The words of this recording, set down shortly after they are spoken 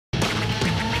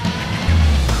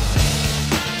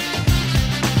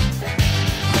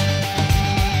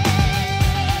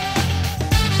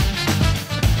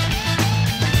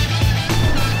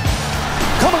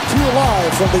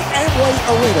from the Amway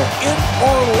Arena in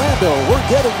Orlando. We're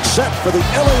getting set for the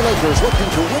LA Lakers, looking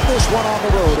to win this one on the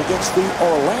road against the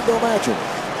Orlando Magic.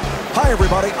 Hi,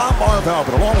 everybody. I'm Marv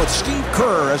Albert, along with Steve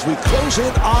Kerr, as we close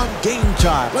in on game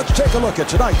time. Let's take a look at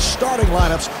tonight's starting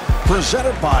lineups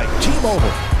presented by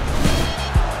T-Mobile.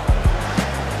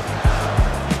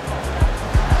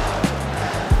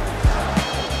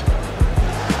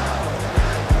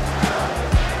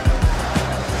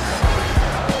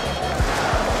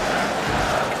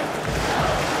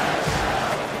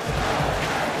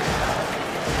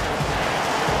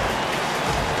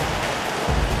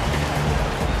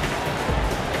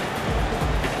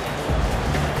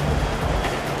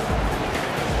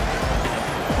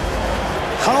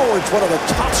 Howard's one of the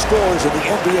top scorers in the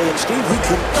NBA, and Steve, he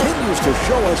continues to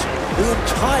show us the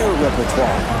entire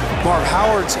repertoire. Marv,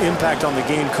 Howard's impact on the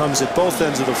game comes at both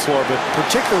ends of the floor, but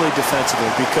particularly defensively,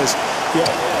 because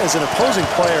as an opposing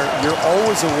player, you're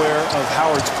always aware of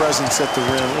Howard's presence at the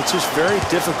rim. It's just very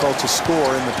difficult to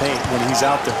score in the paint when he's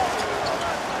out there.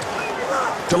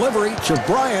 Delivery to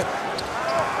Bryant.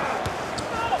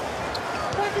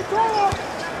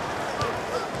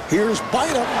 Here's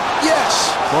Bynum.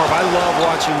 Yes! Marv, I love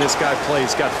watching this guy play.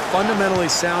 He's got fundamentally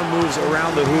sound moves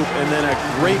around the hoop and then a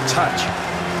great touch.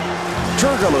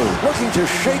 Turkoglu looking to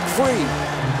shake free.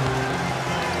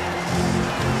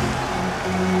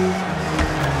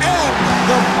 And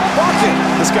the bucket.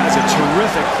 This guy's a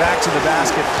terrific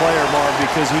back-to-the-basket player, Marv,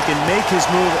 because he can make his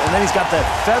move, and then he's got that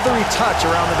feathery touch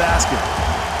around the basket.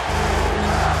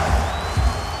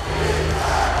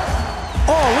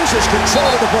 Oh, loses control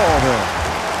of the ball there.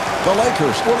 The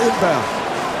Lakers will inbound.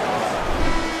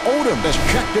 Odom is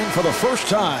checked in for the first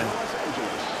time.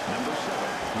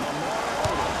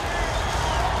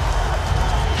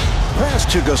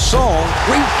 Pass to Gasol,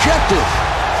 rejected.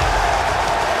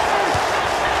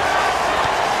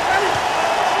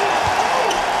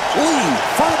 Lee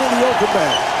finding the open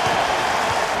man.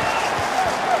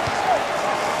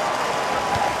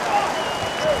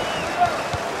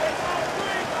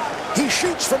 He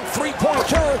shoots from three-point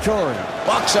territory.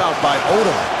 Box out by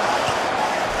Odom.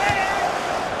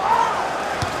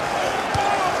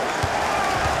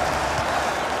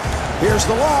 Here's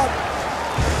the lob.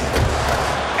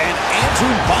 And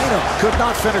Andrew Bynum could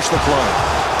not finish the play.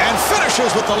 And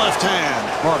finishes with the left hand.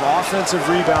 Marv, offensive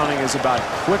rebounding is about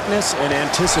quickness and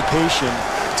anticipation.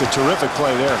 It's a terrific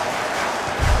play there.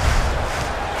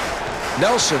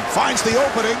 Nelson finds the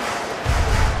opening.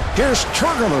 Here's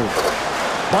Turkoglu.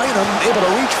 Bynum able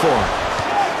to reach for it.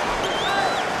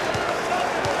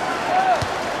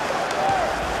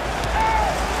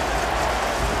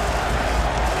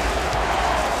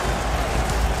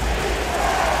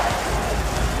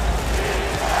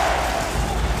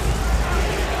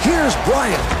 Here's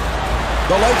Bryant.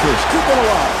 The Lakers keep it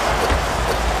alive.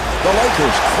 The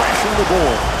Lakers crashing the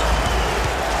board.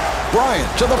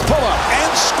 Bryant to the pull-up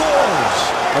and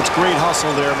scores. That's great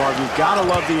hustle there, Marv. You've got to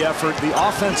love the effort, the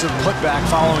offensive putback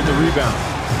following the rebound.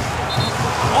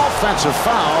 Offensive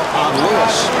foul on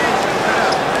Lewis.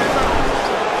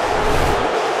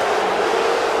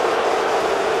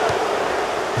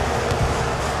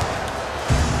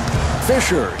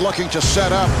 Fisher looking to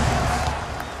set up.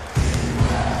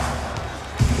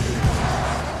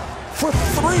 For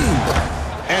three.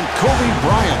 And Kobe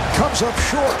Bryant comes up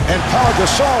short. And Pau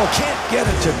Gasol can't get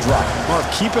it to drop. Marv,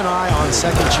 keep an eye on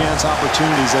second chance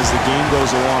opportunities as the game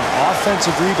goes along.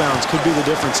 Offensive rebounds could be the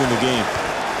difference in the game.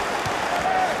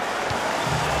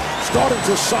 Starting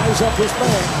to size up his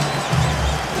man.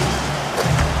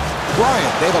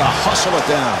 Bryant able to hustle it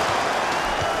down.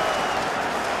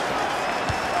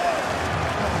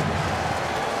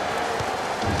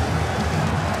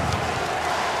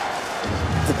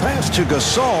 The pass to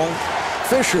Gasol.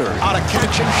 Fisher out of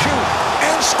catch and shoot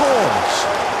and scores.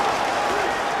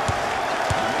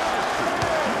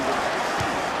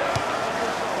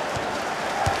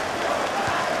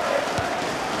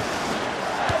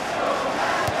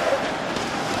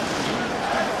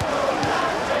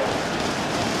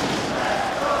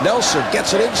 Nelson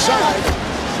gets it inside.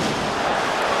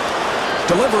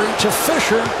 Delivery to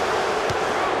Fisher.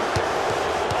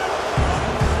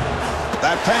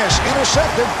 That pass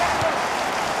intercepted.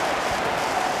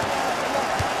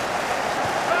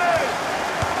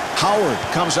 Howard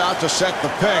comes out to set the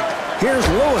pick. Here's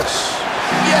Lewis.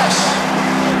 Yes!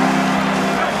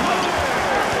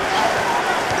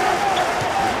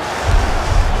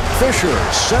 Fisher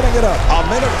setting it up. A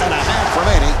minute and a half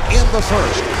remaining in the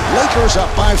first. Lakers up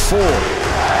by 4.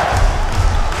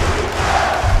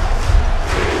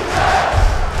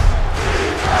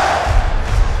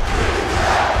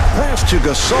 Pass to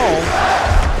Gasol.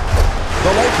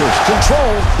 The Lakers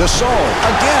control Gasol.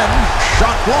 Again,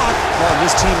 shot block. Well,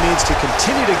 this team needs to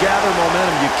continue to gather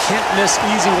momentum. You can't miss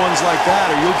easy ones like that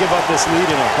or you'll give up this lead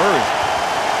in a hurry.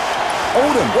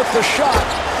 Odom with the shot.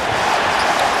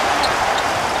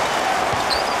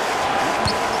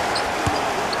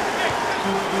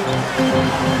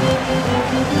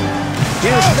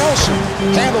 Here's Nelson,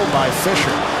 handled by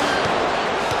Fisher.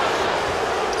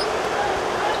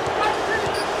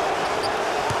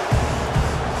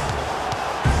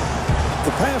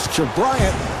 The pass to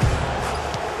Bryant.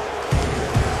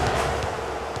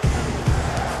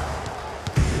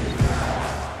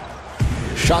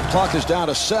 Shot clock is down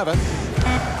to 7.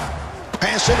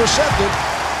 Pass intercepted.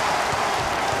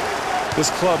 This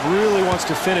club really wants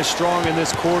to finish strong in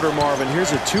this quarter, Marvin.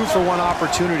 Here's a 2-for-1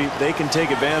 opportunity they can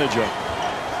take advantage of.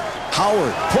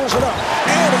 Howard pulls it up,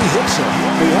 and he hits it.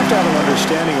 You have to have an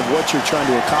understanding of what you're trying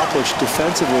to accomplish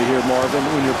defensively here, Marvin.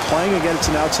 When you're playing against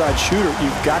an outside shooter,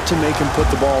 you've got to make him put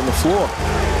the ball on the floor.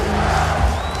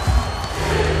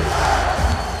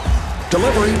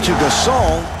 Delivery to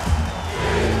Gasol.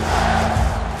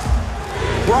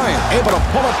 Bryant able to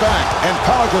pull it back, and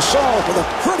Pau Gasol with a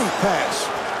pretty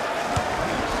pass.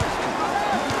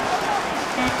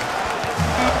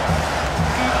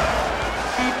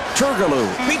 Turkoglu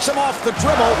beats him off the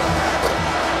dribble.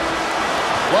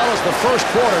 Well, as the first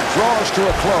quarter draws to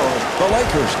a close, the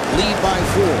Lakers lead by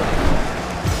 4.